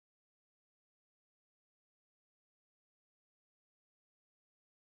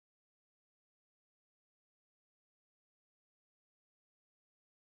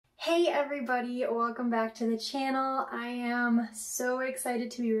Hey everybody, welcome back to the channel. I am so excited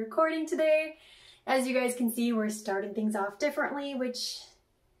to be recording today. As you guys can see, we're starting things off differently, which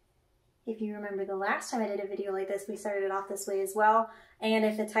if you remember the last time I did a video like this, we started it off this way as well. And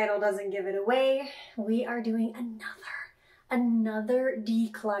if the title doesn't give it away, we are doing another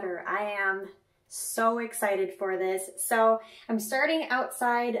declutter. I am so excited for this. So I'm starting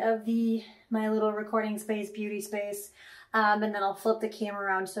outside of my little recording space, beauty space. And then I'll flip the camera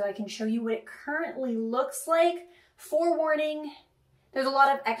around so I can show you what it currently looks like. Forewarning, there's a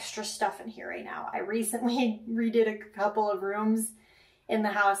lot of extra stuff in here right now. I recently redid a couple of rooms in the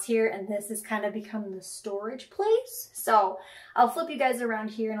house here, and this has kind of become the storage place. So I'll flip you guys around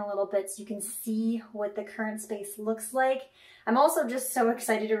here in a little bit so you can see what the current space looks like. I'm also just so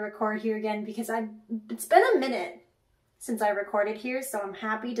excited to record here again because it's been a minute since I recorded here, so I'm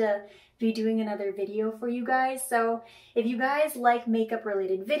happy to be doing another video for you guys. So if you guys like makeup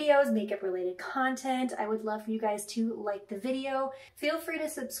related videos, makeup related content, I would love for you guys to like the video. Feel free to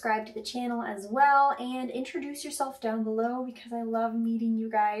subscribe to the channel as well and introduce yourself down below because I love meeting you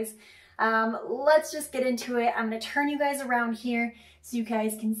guys. Let's just get into it. I'm gonna turn you guys around here so you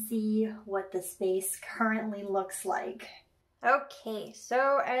guys can see what the space currently looks like. Okay,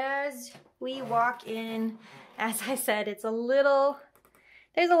 so as we walk in, as I said,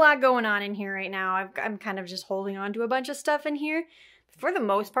 there's a lot going on in here right now. I'm kind of just holding on to a bunch of stuff in here. For the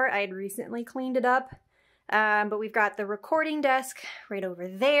most part, I had recently cleaned it up, but we've got the recording desk right over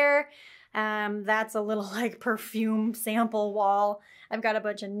there. That's a little like perfume sample wall. I've got a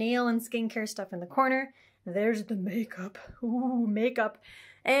bunch of nail and skincare stuff in the corner. There's the makeup, ooh, makeup,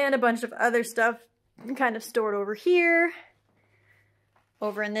 and a bunch of other stuff kind of stored over here.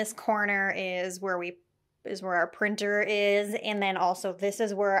 Over in this corner is where our printer is, and then also this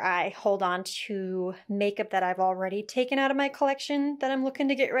is where I hold on to makeup that I've already taken out of my collection that I'm looking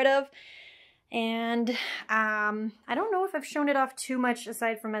to get rid of. And I don't know if I've shown it off too much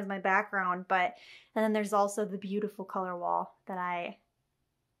aside from as my background, and then there's also the beautiful color wall that I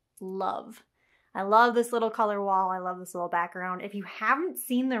love. I love this little color wall. I love this little background. If you haven't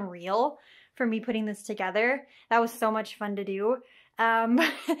seen the reel for me putting this together, that was so much fun to do.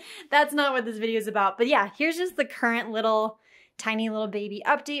 That's not what this video is about, but yeah, here's just the current tiny little baby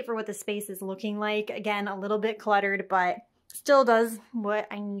update for what the space is looking like. Again, a little bit cluttered, but still does what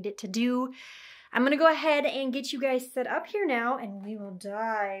I need it to do. I'm gonna go ahead and get you guys set up here now, and we will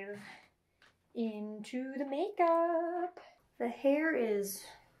dive into the makeup. The hair is,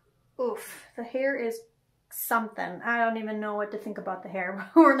 oof, the hair is something. I don't even know what to think about the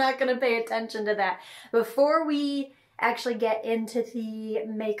hair. We're not gonna pay attention to that. Before we actually get into the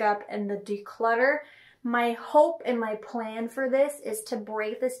makeup and the declutter, my hope and my plan for this is to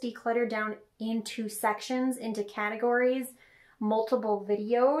break this declutter down into sections, into categories, multiple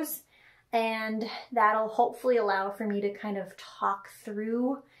videos, and that'll hopefully allow for me to kind of talk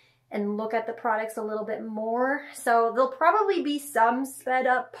through and look at the products a little bit more. So there'll probably be some sped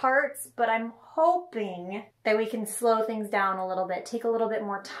up parts, but I'm hoping that we can slow things down a little bit, take a little bit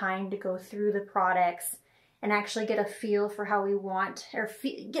more time to go through the products and actually get a feel for how we want, or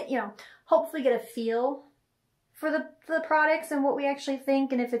hopefully get a feel for the products and what we actually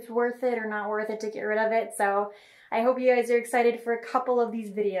think and if it's worth it or not worth it to get rid of it. So I hope you guys are excited for a couple of these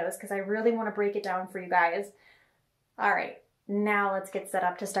videos because I really want to break it down for you guys. All right, now let's get set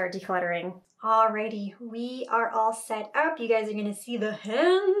up to start decluttering. Alrighty, we are all set up. You guys are gonna see the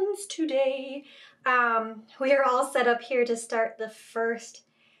hands today. We are all set up here to start the first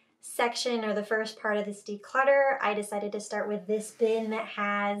section or the first part of this declutter. I decided to start with this bin that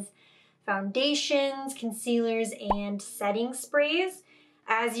has foundations, concealers, and setting sprays.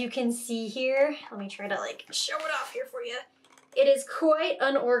 As you can see here, let me try to like show it off here for you. It is quite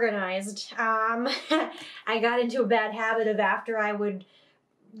unorganized. I got into a bad habit of after I would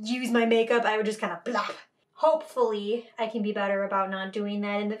use my makeup, I would just kind of blop. Hopefully I can be better about not doing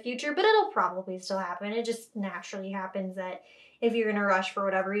that in the future, but it'll probably still happen. It just naturally happens that if you're in a rush for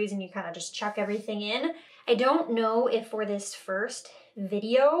whatever reason, you kind of just chuck everything in. I don't know if for this first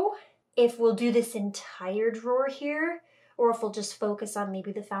video, if we'll do this entire drawer here, or if we'll just focus on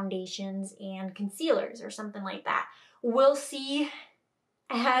maybe the foundations and concealers or something like that. We'll see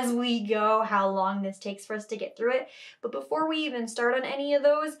as we go how long this takes for us to get through it. But before we even start on any of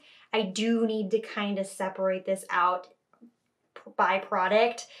those, I do need to kind of separate this out by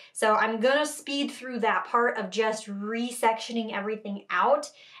product. So I'm gonna speed through that part of just resectioning everything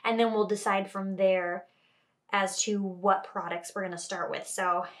out, and then we'll decide from there as to what products we're gonna start with.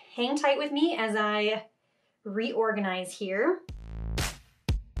 So hang tight with me as I reorganize here.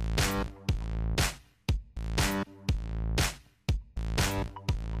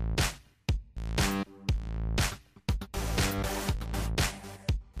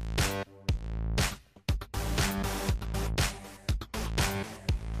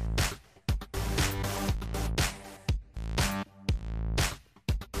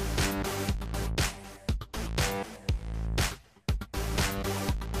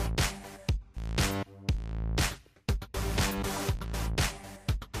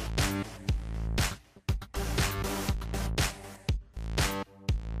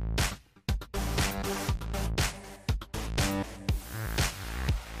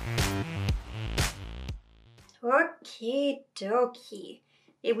 Okie dokie.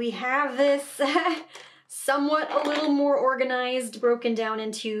 We have this somewhat a little more organized, broken down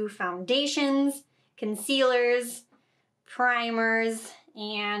into foundations, concealers, primers,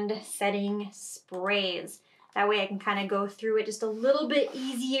 and setting sprays. That way I can kind of go through it just a little bit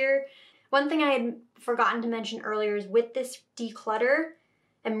easier. One thing I had forgotten to mention earlier is with this declutter,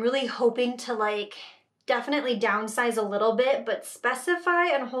 I'm really hoping to like definitely downsize a little bit, but specify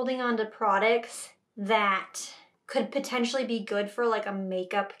on holding on to products that could potentially be good for like a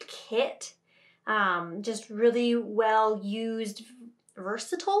makeup kit. Just really well used,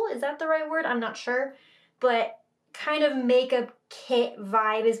 versatile, is that the right word? I'm not sure, but kind of makeup kit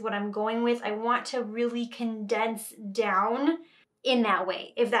vibe is what I'm going with. I want to really condense down in that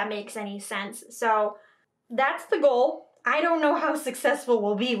way, if that makes any sense. So that's the goal. I don't know how successful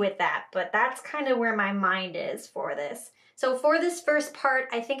we'll be with that, but that's kind of where my mind is for this. So for this first part,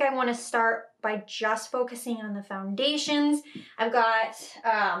 I think I want to start by just focusing on the foundations. I've got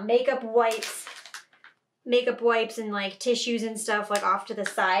makeup wipes and like tissues and stuff like off to the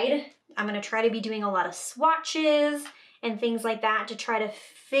side. I'm going to try to be doing a lot of swatches and things like that to try to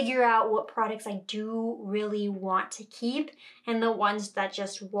figure out what products I do really want to keep and the ones that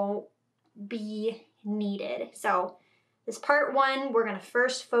just won't be needed. So this part one, we're going to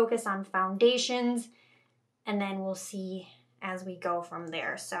first focus on foundations and then we'll see as we go from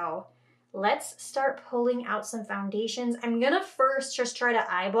there. So let's start pulling out some foundations. I'm going to first just try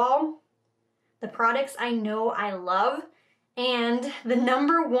to eyeball the products I know I love. And the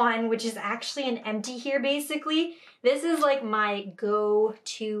number one, which is actually an empty here basically, this is like my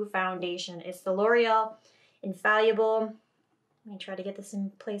go-to foundation. It's the L'Oreal Infallible. Let me try to get this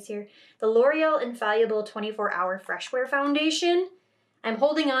in place here. The L'Oreal Infallible 24-Hour Fresh Wear Foundation. I'm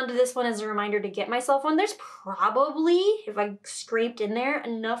holding on to this one as a reminder to get myself one. There's probably, if I scraped in there,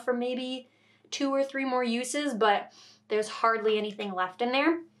 enough for maybe 2 or 3 more uses, but there's hardly anything left in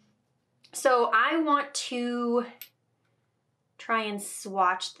there. So I want to try and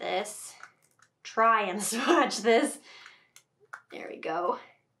swatch this. There we go.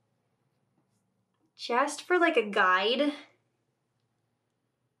 Just for like a guide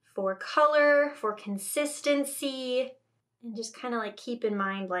for color, for consistency, and just kind of like keep in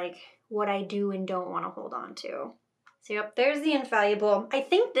mind like what I do and don't want to hold on to. So yep, there's the Infallible. I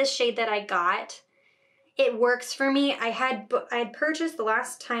think this shade that I got, it works for me. I had purchased, the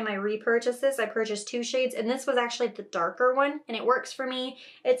last time I repurchased this, I purchased 2 shades, and this was actually the darker one, and it works for me.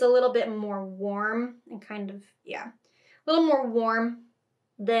 It's a little bit more warm and kind of, yeah, a little more warm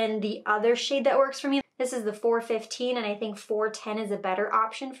than the other shade that works for me. This is the 415, and I think 410 is a better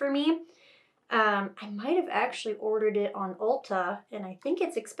option for me. I might have actually ordered it on Ulta, and I think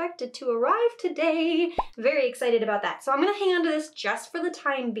it's expected to arrive today. Very excited about that. So I'm gonna hang on to this just for the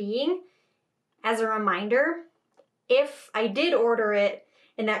time being. As a reminder, if I did order it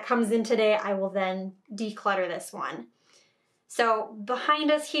and that comes in today, I will then declutter this one. So behind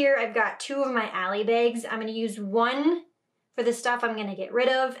us here, I've got 2 of my alley bags. I'm gonna use one for the stuff I'm gonna get rid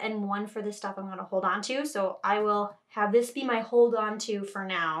of and one for the stuff I'm gonna hold on to. So I will have this be my hold on to for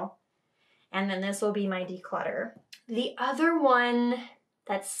now. And then this will be my declutter. The other one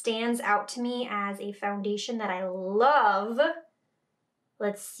that stands out to me as a foundation that I love,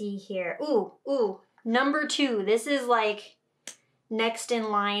 let's see here. Ooh, number 2. This is like next in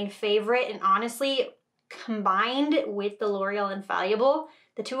line favorite, and honestly, combined with the L'Oreal Infallible,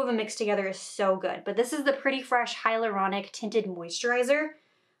 the 2 of them mixed together is so good. But this is the Pretty Fresh Hyaluronic Tinted Moisturizer.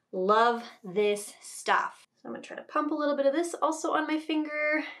 Love this stuff. So I'm gonna try to pump a little bit of this also on my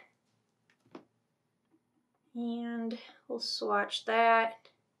finger. And we'll swatch that.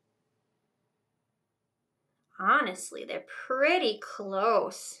 Honestly, they're pretty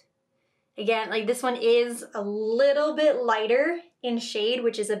close. Again, like this one is a little bit lighter in shade,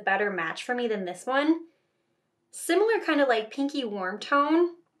 which is a better match for me than this one. Similar kind of like pinky warm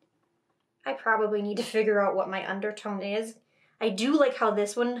tone. I probably need to figure out what my undertone is. I do like how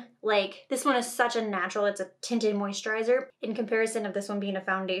this one is such a natural, it's a tinted moisturizer in comparison of this one being a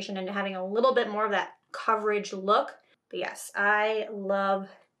foundation and having a little bit more of that coverage look. But yes, I love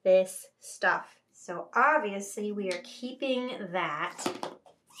this stuff. So obviously we are keeping that.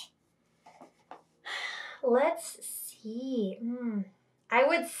 Let's see. I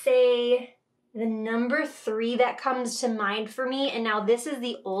would say the number 3 that comes to mind for me, and now this is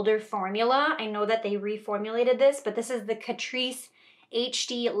the older formula. I know that they reformulated this, but this is the Catrice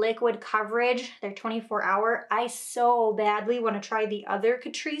HD Liquid Coverage. They're 24-hour. I so badly want to try the other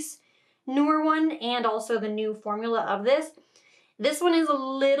Catrice newer one and also the new formula of this. This one is a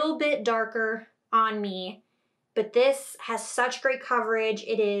little bit darker on me, but this has such great coverage.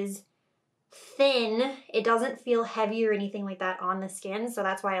 It is thin. It doesn't feel heavy or anything like that on the skin, so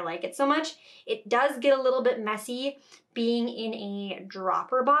that's why I like it so much. It does get a little bit messy being in a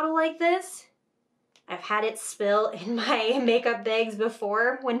dropper bottle like this. I've had it spill in my makeup bags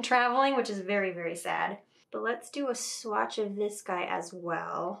before when traveling, which is very, very sad. But let's do a swatch of this guy as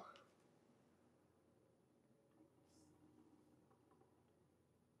well.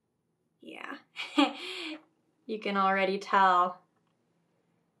 Yeah, you can already tell.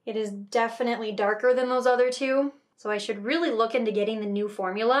 It is definitely darker than those other two, so I should really look into getting the new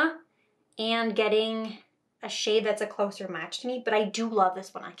formula and getting a shade that's a closer match to me, but I do love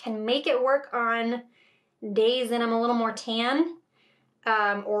this one. I can make it work on days that I'm a little more tan,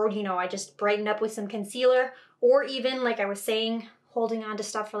 or, you know, I just brighten up with some concealer, or even, like I was saying, holding on to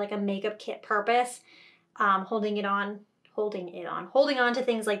stuff for like a makeup kit purpose, holding on to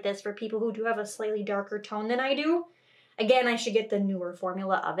things like this for people who do have a slightly darker tone than I do. Again, I should get the newer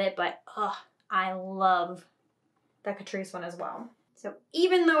formula of it, but I love the Catrice one as well. So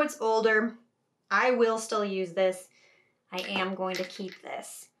even though it's older, I will still use this. I am going to keep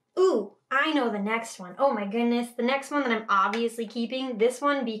this. Ooh, I know the next one. Oh my goodness, the next one that I'm obviously keeping, this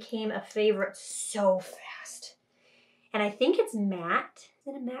one became a favorite so fast. And I think it's matte.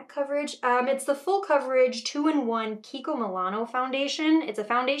 Is it a matte coverage? It's the full coverage 2-in-1 Kiko Milano foundation. It's a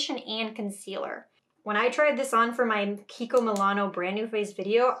foundation and concealer. When I tried this on for my Kiko Milano brand new face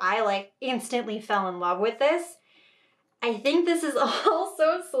video, I like instantly fell in love with this. I think this is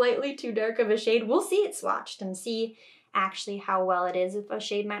also slightly too dark of a shade. We'll see it swatched and see actually how well it is a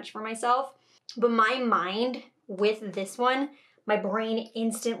shade match for myself. But my mind with this one, my brain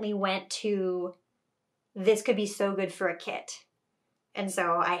instantly went to, this could be so good for a kit. And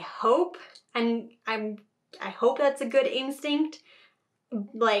so I hope I hope that's a good instinct.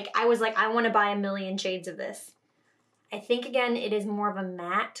 Like, I was like, I want to buy a million shades of this. I think, again, it is more of a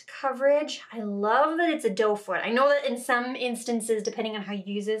matte coverage. I love that it's a doe foot. I know that in some instances, depending on how you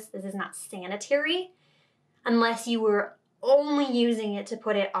use this is not sanitary, unless you were only using it to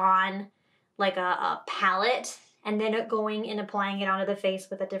put it on like a palette and then going and applying it onto the face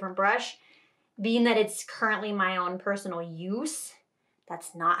with a different brush. Being that it's currently my own personal use,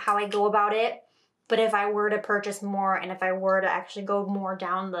 that's not how I go about it. But if I were to purchase more and if I were to actually go more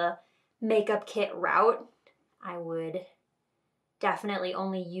down the makeup kit route, I would definitely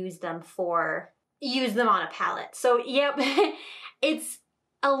only use them on a palette. So yep, it's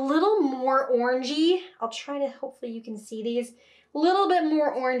a little more orangey. I'll try to, hopefully you can see these. A little bit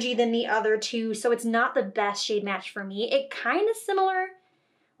more orangey than the other two, so it's not the best shade match for me. It kind of similar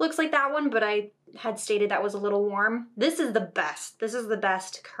looks like that one, but I had stated that was a little warm. This is the best. This is the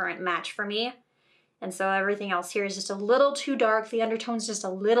best current match for me. And so everything else here is just a little too dark. The undertone's just a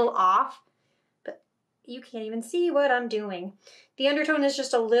little off, but you can't even see what I'm doing. The undertone is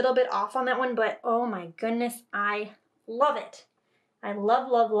just a little bit off on that one, but oh my goodness, I love it. I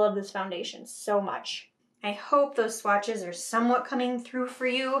love, love, love this foundation so much. I hope those swatches are somewhat coming through for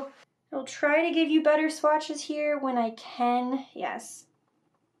you. I'll try to give you better swatches here when I can. Yes.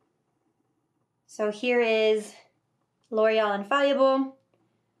 So here is L'Oreal Infallible,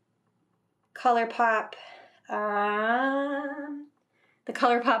 ColourPop, the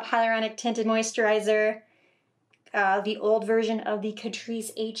ColourPop Hyaluronic Tinted Moisturizer, the old version of the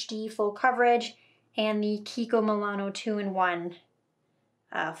Catrice HD Full Coverage, and the Kiko Milano 2-in-1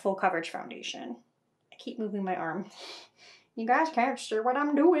 Full Coverage Foundation. I keep moving my arm. You guys can't see what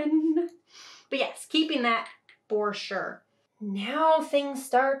I'm doing. But yes, keeping that for sure. Now things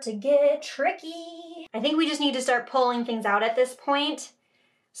start to get tricky. I think we just need to start pulling things out at this point.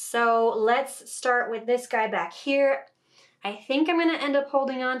 So let's start with this guy back here. I think I'm gonna end up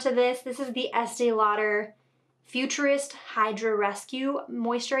holding on to this. This is the Estee Lauder Futurist Hydra Rescue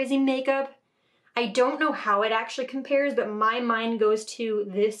Moisturizing Makeup. I don't know how it actually compares, but my mind goes to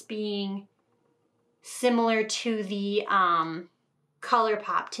this being similar to the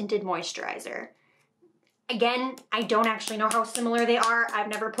ColourPop Tinted Moisturizer. Again, I don't actually know how similar they are. I've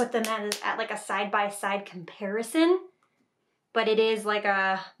never put them at like a side-by-side comparison, but it is like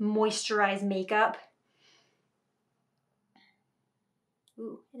a moisturized makeup.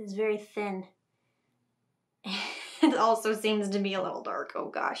 Ooh, it is very thin. It also seems to be a little dark, oh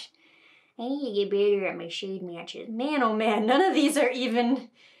gosh. I need to get better at my shade matches. Man, oh man, none of these are even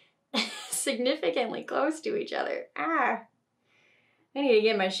significantly close to each other. I need to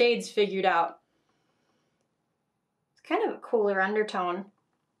get my shades figured out. It's kind of a cooler undertone,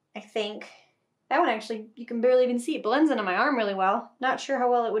 I think. That one actually, you can barely even see. It blends into my arm really well. Not sure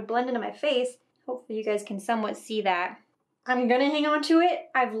how well it would blend into my face. Hopefully you guys can somewhat see that. I'm gonna hang on to it.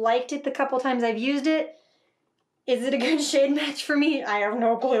 I've liked it the couple times I've used it. Is it a good shade match for me? I have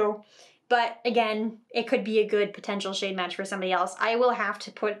no clue. But again, it could be a good potential shade match for somebody else. I will have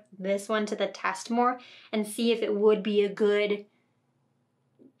to put this one to the test more and see if it would be a good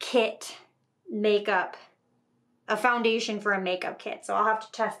kit makeup, a foundation for a makeup kit. So I'll have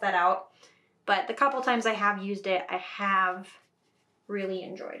to test that out. But the couple times I have used it, I have really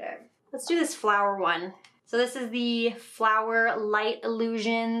enjoyed it. Let's do this flower one. So this is the Flower Light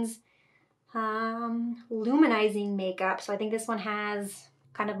Illusions Luminizing Makeup. So I think this one has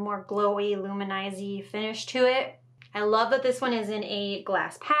kind of more glowy, luminizy finish to it. I love that this one is in a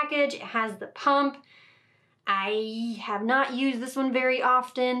glass package. It has the pump. I have not used this one very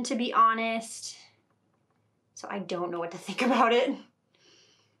often, to be honest. So I don't know what to think about it.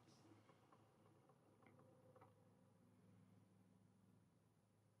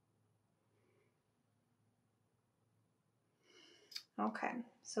 Okay,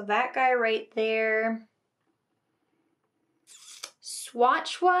 so that guy right there.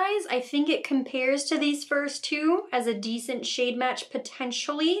 Swatch-wise, I think it compares to these first two as a decent shade match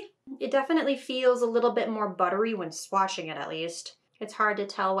potentially. It definitely feels a little bit more buttery when swatching it, at least. It's hard to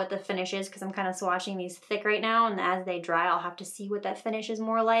tell what the finish is because I'm kind of swatching these thick right now, and as they dry, I'll have to see what that finish is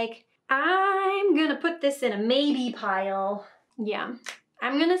more like. I'm gonna put this in a maybe pile. Yeah,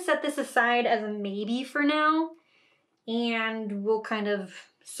 I'm gonna set this aside as a maybe for now, and we'll kind of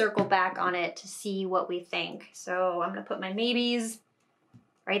circle back on it to see what we think. So I'm gonna put my maybes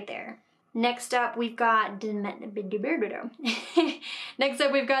right there. Next up, we've got Next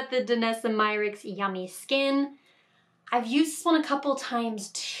up, we've got the Danessa Myricks Yummy Skin. I've used this one a couple times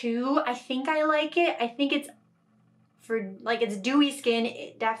too. I think I like it. I think it's for, like, it's dewy skin.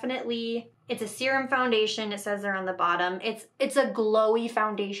 It's a serum foundation. It says there on the bottom. It's a glowy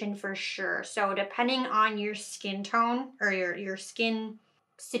foundation for sure. So depending on your skin tone or your skin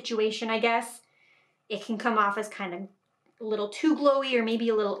situation, I guess, it can come off as kind of a little too glowy or maybe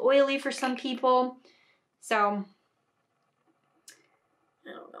a little oily for some people. So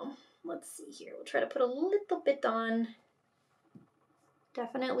I don't know. Let's see here. We'll try to put a little bit on.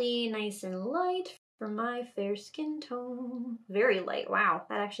 Definitely nice and light for my fair skin tone. Very light. Wow,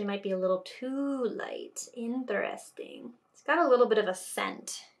 that actually might be a little too light. Interesting. It's got a little bit of a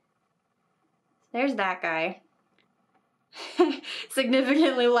scent. There's that guy.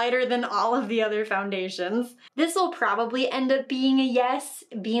 Significantly lighter than all of the other foundations. This will probably end up being a yes,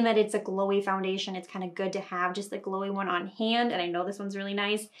 being that it's a glowy foundation. It's kind of good to have just a glowy one on hand, and I know this one's really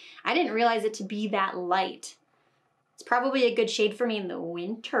nice. I didn't realize it to be that light. It's probably a good shade for me in the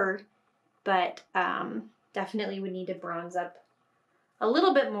winter, but definitely would need to bronze up a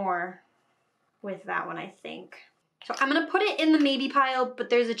little bit more with that one, I think. So I'm gonna put it in the maybe pile, but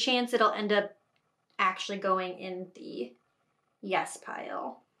there's a chance it'll end up actually going in the yes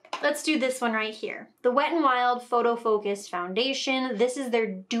pile. Let's do this one right here. The Wet n Wild Photo Focus Foundation. This is their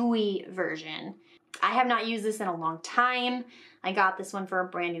dewy version. I have not used this in a long time. I got this one for a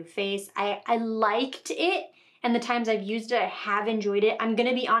brand new face. I liked it, and the times I've used it, I have enjoyed it. I'm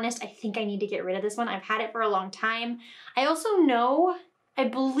gonna be honest, I think I need to get rid of this one. I've had it for a long time. I also know, I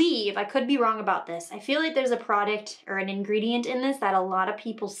believe, I could be wrong about this, I feel like there's a product or an ingredient in this that a lot of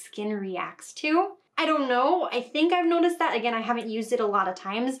people's skin reacts to. I don't know. I think I've noticed that. Again, I haven't used it a lot of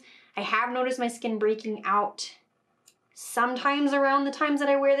times. I have noticed my skin breaking out sometimes around the times that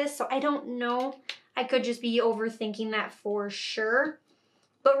I wear this, so I don't know. I could just be overthinking that for sure.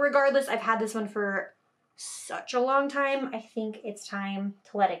 But regardless, I've had this one for such a long time. I think it's time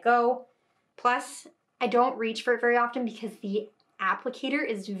to let it go. Plus, I don't reach for it very often because the applicator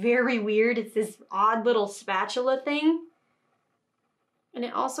is very weird. It's this odd little spatula thing. And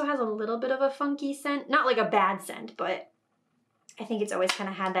it also has a little bit of a funky scent. Not like a bad scent, but I think it's always kind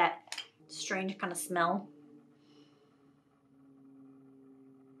of had that strange kind of smell.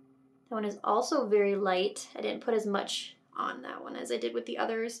 That one is also very light. I didn't put as much on that one as I did with the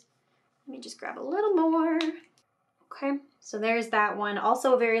others. Let me just grab a little more. Okay, so there's that one.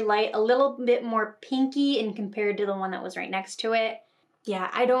 Also very light, a little bit more pinky in compared to the one that was right next to it. Yeah,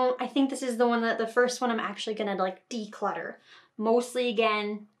 I think this is the one that the first one I'm actually gonna like declutter. Mostly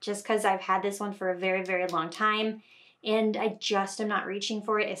again, just because I've had this one for a very, very long time and I just am not reaching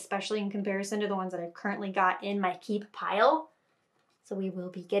for it, especially in comparison to the ones that I've currently got in my keep pile. So we will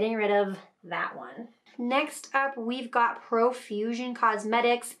be getting rid of that one. Next up, we've got Profusion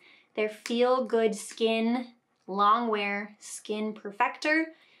Cosmetics, their Feel Good Skin Long Wear Skin Perfector.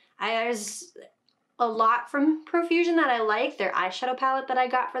 There's a lot from Profusion that I like. Their eyeshadow palette that I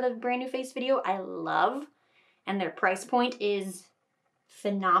got for the brand new face video, I love. And their price point is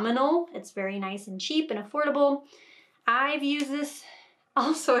phenomenal. It's very nice and cheap and affordable. I've used this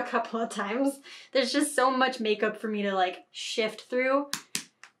also a couple of times. There's just so much makeup for me to like shift through.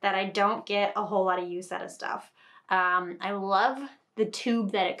 that I don't get a whole lot of use out of stuff. I love the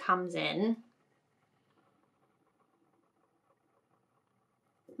tube that it comes in.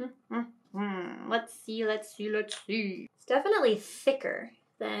 Let's see. It's definitely thicker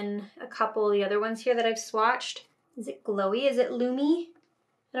than a couple of the other ones here that I've swatched. Is it glowy? Is it loomy?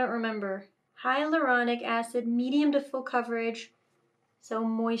 I don't remember. Hyaluronic acid, medium to full coverage. So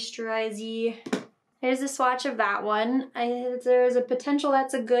moisturizey. There's a swatch of that one. There's a potential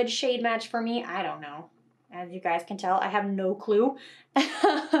that's a good shade match for me. I don't know. As you guys can tell, I have no clue.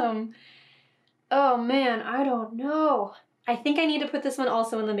 Oh man, I don't know. I think I need to put this one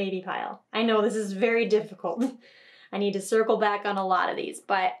also in the maybe pile. I know this is very difficult. I need to circle back on a lot of these,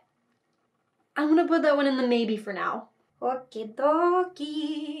 but I'm gonna put that one in the maybe for now. Okie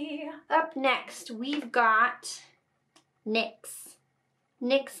dokie. Up next, we've got NYX.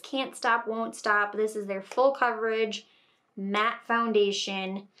 NYX Can't Stop, Won't Stop. This is their full coverage matte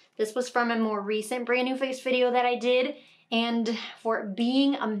foundation. This was from a more recent brand new face video that I did. And for it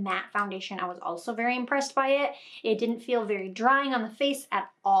being a matte foundation, I was also very impressed by it. It didn't feel very drying on the face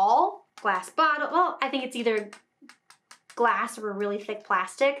at all. Glass bottle, well, I think it's either glass or a really thick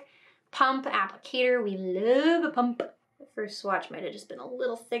plastic. Pump applicator, we love a pump. The first swatch might have just been a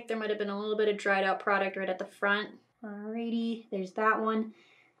little thick. There might have been a little bit of dried out product right at the front. Alrighty, there's that one.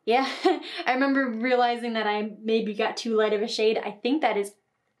 Yeah, I remember realizing that I maybe got too light of a shade. I think that is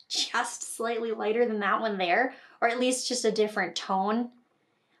just slightly lighter than that one there, or at least just a different tone.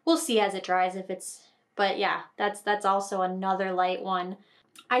 We'll see as it dries if it's, but yeah, that's also another light one.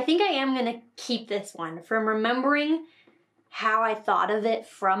 I think I am gonna keep this one from remembering how I thought of it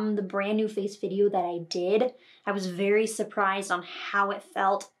from the brand new face video that I did. I was very surprised on how it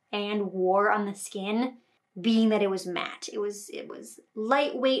felt and wore on the skin, being that it was matte. It was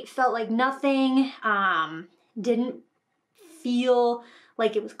lightweight, felt like nothing, didn't feel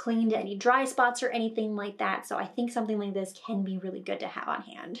like it was clean to any dry spots or anything like that. So I think something like this can be really good to have on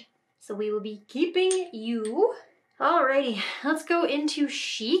hand. So we will be keeping you. Alrighty, let's go into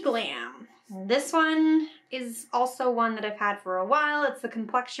She Glam. This one is also one that I've had for a while. It's the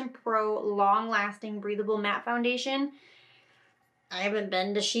Complexion Pro Long Lasting Breathable Matte Foundation. I haven't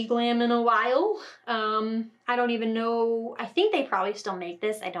been to She Glam in a while. I don't even know, I think they probably still make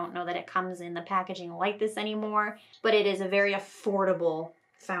this. I don't know that it comes in the packaging like this anymore, but it is a very affordable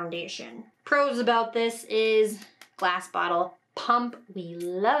foundation. Pros about this is glass bottle, pump, we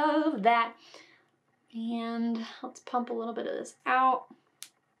love that. And let's pump a little bit of this out.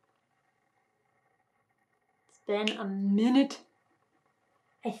 It's been a minute.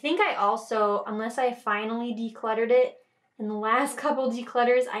 I think I also, unless I finally decluttered it, in the last couple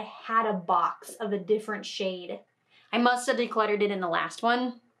declutters, I had a box of a different shade. I must have decluttered it in the last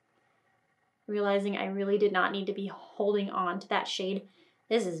one, realizing I really did not need to be holding on to that shade.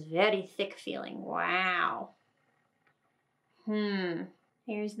 This is very thick feeling. Wow.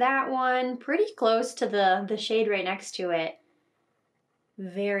 Here's that one. Pretty close to the shade right next to it.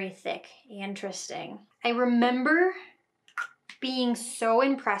 Very thick. Interesting. I remember being so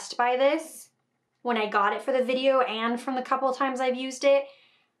impressed by this when I got it for the video and from the couple of times I've used it,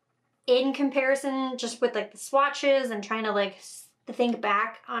 in comparison just with like the swatches and trying to like think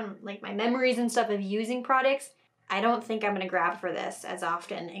back on like my memories and stuff of using products. I don't think I'm gonna grab for this as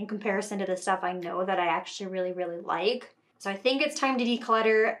often in comparison to the stuff I know that I actually really, really like. So I think it's time to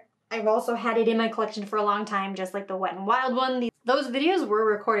declutter. I've also had it in my collection for a long time, just like the Wet n Wild one. Those videos were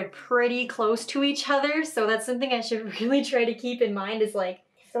recorded pretty close to each other, so that's something I should really try to keep in mind is like,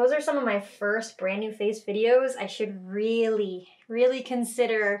 those are some of my first brand new face videos. I should really, really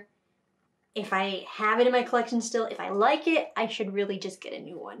consider if I have it in my collection still, if I like it, I should really just get a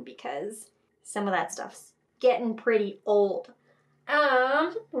new one because some of that stuff's getting pretty old.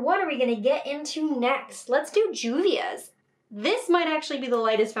 What are we gonna get into next? Let's do Juvia's. This might actually be the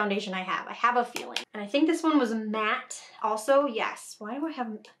lightest foundation I have a feeling. And I think this one was matte also, yes. Why do I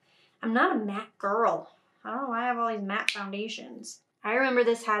have, I'm not a matte girl. I don't know why I have all these matte foundations. I remember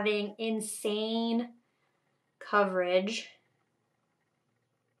this having insane coverage.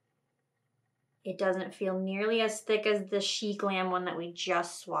 It doesn't feel nearly as thick as the She Glam one that we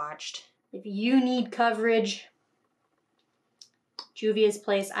just swatched. If you need coverage, Juvia's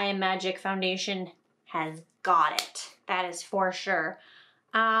Place I Am Magic foundation has got it. That is for sure.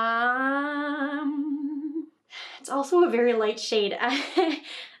 It's also a very light shade. I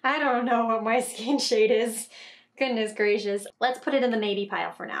don't know what my skin shade is. Goodness gracious. Let's put it in the maybe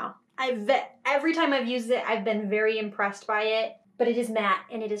pile for now. Every time I've used it, I've been very impressed by it, but it is matte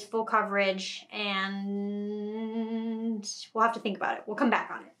and it is full coverage and we'll have to think about it. We'll come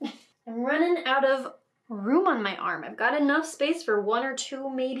back on it. I'm running out of room on my arm. I've got enough space for 1 or 2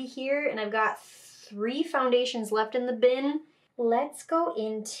 maybe here, and I've got 3 foundations left in the bin. Let's go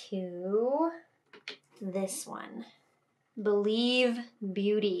into this one. Believe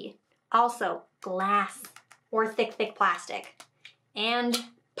Beauty. Also glass or thick plastic. And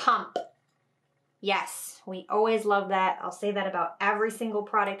pump. Yes, we always love that. I'll say that about every single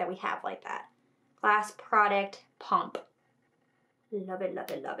product that we have like that. Glass product, pump. Love it, love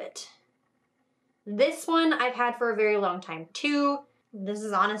it, love it. This one I've had for a very long time too. This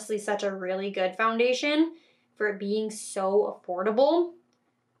is honestly such a really good foundation for it being so affordable.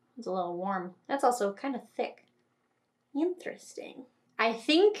 It's a little warm. That's also kind of thick. Interesting. I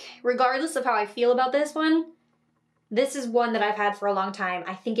think regardless of how I feel about this one, this is one that I've had for a long time.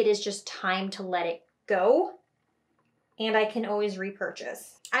 I think it is just time to let it go, and I can always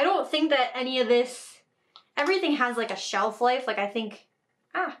repurchase. I don't think that any of this, everything has like a shelf life. Like I think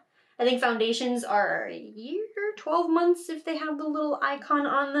foundations are a year, 12 months if they have the little icon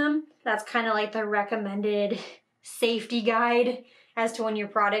on them. That's kind of like the recommended safety guide as to when your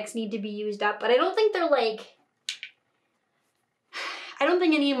products need to be used up. But I don't think they're like, I don't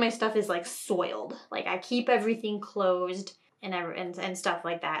think any of my stuff is like soiled. Like I keep everything closed and stuff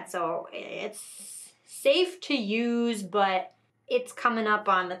like that. So it's safe to use, but it's coming up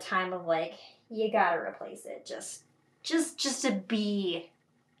on the time of like, you gotta replace it just to be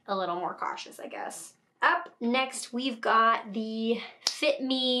a little more cautious, I guess. Up next, we've got the Fit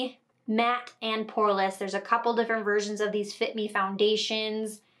Me Matte and Poreless. There's a couple different versions of these Fit Me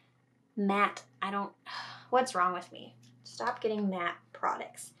foundations. Matte, what's wrong with me? Stop getting matte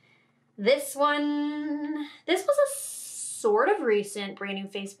products. This one, this was a sort of recent brand new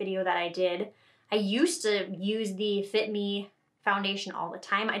face video that I did. I used to use the Fit Me foundation all the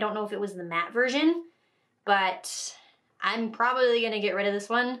time. I don't know if it was the matte version, but I'm probably gonna get rid of this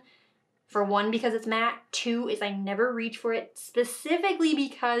one. For 1, because it's matte. 2 is I never reach for it specifically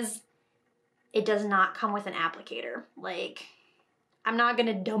because it does not come with an applicator. Like, I'm not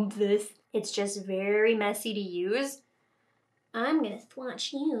gonna dump this. It's just very messy to use. I'm gonna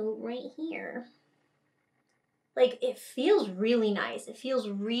swatch you right here. Like, it feels really nice. It feels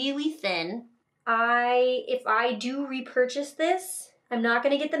really thin. If I do repurchase this, I'm not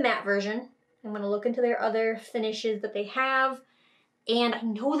gonna get the matte version. I'm gonna look into their other finishes that they have. And I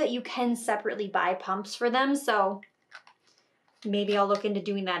know that you can separately buy pumps for them, so maybe I'll look into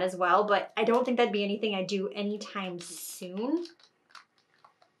doing that as well, but I don't think that'd be anything I do anytime soon.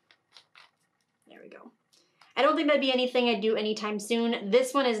 There we go. I don't think that'd be anything I do anytime soon.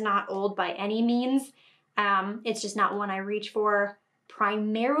 This one is not old by any means. It's just not one I reach for,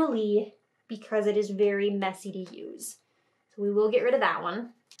 primarily because it is very messy to use. So we will get rid of that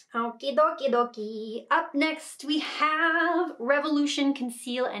one. Okie dokie dokie. Up next, we have Revolution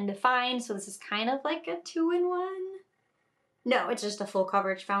Conceal and Define. So this is kind of like a 2-in-1. No, it's just a full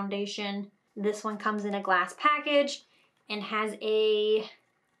coverage foundation. This one comes in a glass package and has a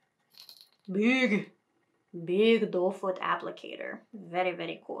big doe foot applicator. Very,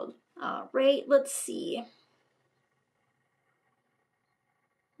 very cool. All right, let's see.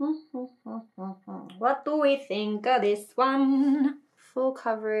 What do we think of this one? Full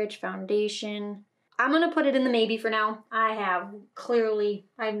coverage foundation. I'm gonna put it in the maybe for now. I have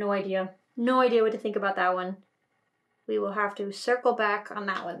no idea. No idea what to think about that one. We will have to circle back on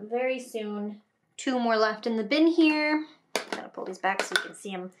that one very soon. 2 more left in the bin here. Gotta pull these back so you can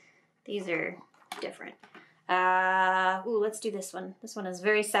see them. These are different. Let's do this one. This one is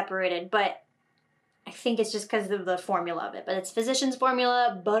very separated, but I think it's just because of the formula of it. But it's Physicians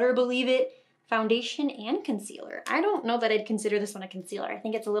Formula, Butter Believe It, foundation and concealer. I don't know that I'd consider this one a concealer. I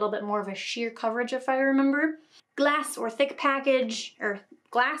think it's a little bit more of a sheer coverage if I remember. Glass or thick package, or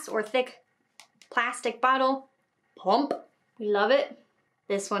glass or thick plastic bottle. Pump. We love it.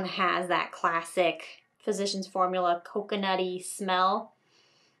 This one has that classic Physicians Formula coconutty smell.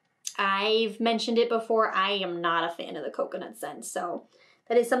 I've mentioned it before, I am not a fan of the coconut scent, so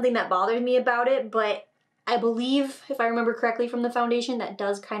that is something that bothers me about it, but I believe, if I remember correctly from the foundation, that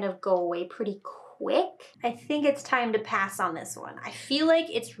does kind of go away pretty quick. I think it's time to pass on this one. I feel like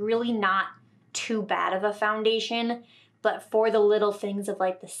it's really not too bad of a foundation, but for the little things of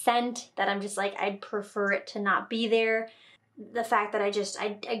like the scent that I'm just like, I'd prefer it to not be there. The fact that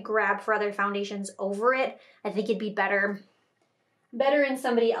I grab for other foundations over it, I think it'd be better in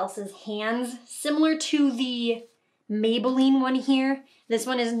somebody else's hands. Similar to the Maybelline one here. This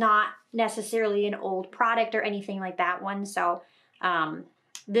one is not necessarily an old product or anything like that one, so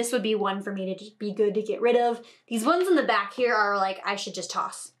this would be one for me to just be good to get rid of. These ones in the back here are like, I should just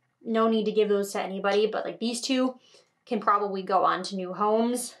toss. No need to give those to anybody, but like these 2 can probably go on to new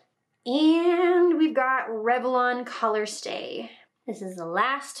homes. And we've got Revlon Color Stay. This is the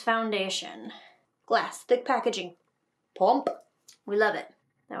last foundation. Glass, thick packaging. Plump. We love it.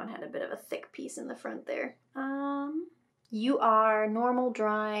 That one had a bit of a thick piece in the front there. You are normal,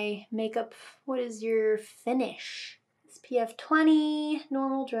 dry, makeup. What is your finish? SPF 20,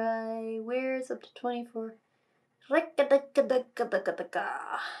 normal, dry, wears up to 24. I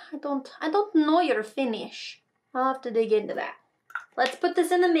don't know your finish. I'll have to dig into that. Let's put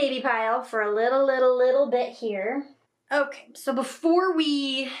this in the maybe pile for a little bit here. Okay, so before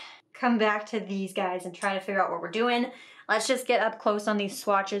we come back to these guys and try to figure out what we're doing, let's just get up close on these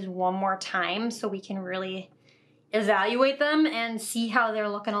swatches one more time so we can really evaluate them and see how they're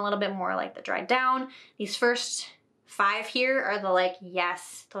looking a little bit more like the dried down. These first 5 here are the like,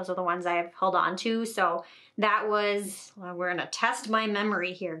 yes, those are the ones I've held on to. So that was, well, we're gonna test my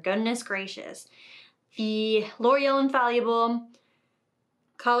memory here, goodness gracious. The L'Oreal Infallible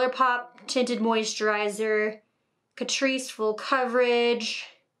ColourPop Tinted Moisturizer, Catrice Full Coverage,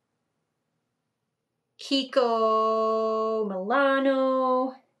 Kiko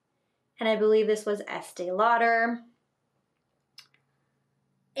Milano, and I believe this was Estee Lauder.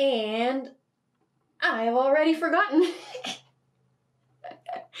 And I've already forgotten.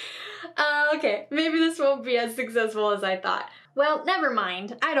 Okay, maybe this won't be as successful as I thought. Well, never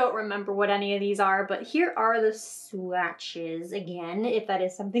mind. I don't remember what any of these are, but here are the swatches again, if that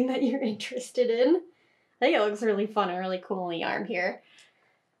is something that you're interested in. I think it looks really fun and really cool on the arm here.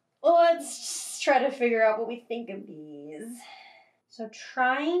 Let's just try to figure out what we think of these. So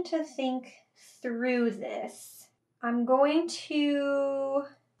trying to think through this, I'm going to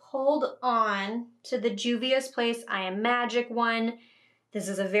hold on to the Juvia's Place I Am Magic one. This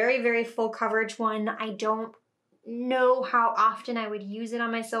is a very full coverage one. I don't know how often I would use it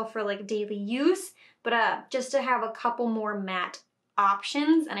on myself for like daily use, but just to have a couple more matte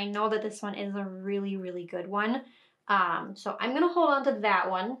options, and I know that this one is a really good one. So I'm gonna hold on to that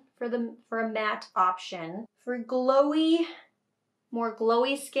one for a matte option. For more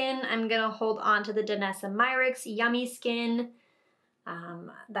glowy skin, I'm gonna hold on to the Danessa Myricks Yummy Skin.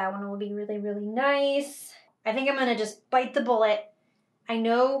 That one will be really nice. I think I'm gonna just bite the bullet. I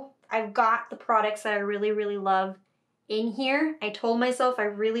know I've got the products that I really love in here. I told myself I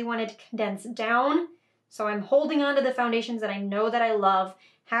really wanted to condense down, so I'm holding on to the foundations that I know that I love.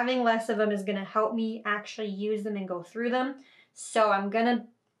 Having less of them is gonna help me actually use them and go through them. So I'm gonna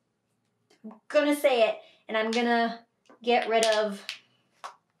say it, and I'm gonna get rid of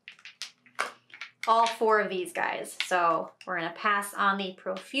all 4 of these guys. So we're gonna pass on the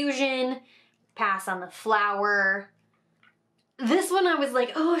Profusion, pass on the Flower. This one I was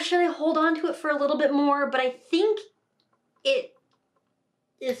like, oh, should I hold on to it for a little bit more? But I think it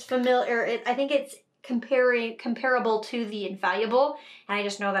is familiar. I think it's comparable to the Infallible, and I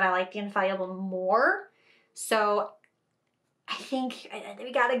just know that I like the Infallible more. So I think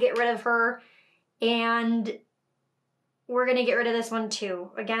we gotta get rid of her, and we're gonna get rid of this one too.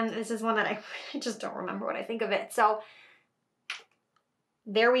 Again, this is one that I just don't remember what I think of it. So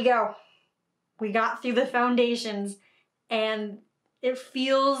there we go. We got through the foundations, and it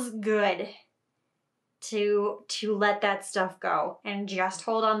feels good to let that stuff go and just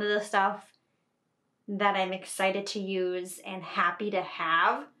hold on to the stuff that I'm excited to use and happy to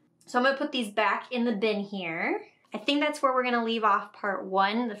have. So I'm gonna put these back in the bin here. I think that's where we're gonna leave off part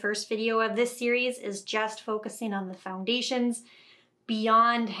 1. The first video of this series is just focusing on the foundations.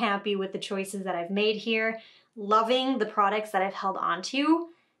 Beyond happy with the choices that I've made here. Loving the products that I've held on to,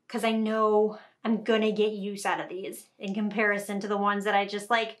 because I know I'm gonna get use out of these in comparison to the ones that I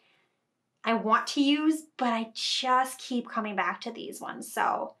just like, I want to use, but I just keep coming back to these ones.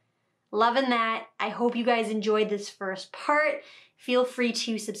 So loving that. I hope you guys enjoyed this first part. Feel free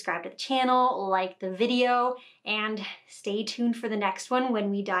to subscribe to the channel, like the video, and stay tuned for the next one when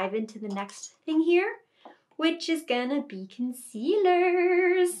we dive into the next thing here, which is gonna be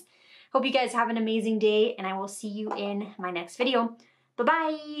concealers. Hope you guys have an amazing day, and I will see you in my next video.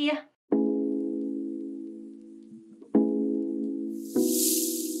 Bye-bye.